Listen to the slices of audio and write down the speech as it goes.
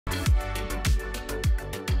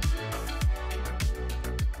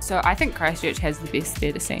So I think Christchurch has the best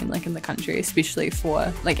theatre scene like in the country, especially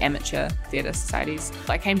for like amateur theatre societies.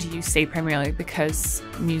 I came to UC primarily because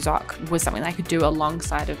MUSOC was something I could do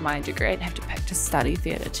alongside of my degree. I'd have to pick to study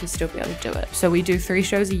theatre to still be able to do it. So we do 3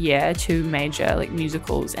 shows a year, 2 major like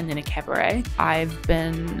musicals and then a cabaret. I've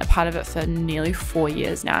been a part of it for nearly 4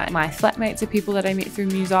 years now. My flatmates are people that I met through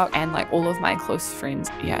MUSOC and like all of my close friends.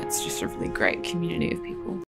 Yeah, it's just a really great community of people.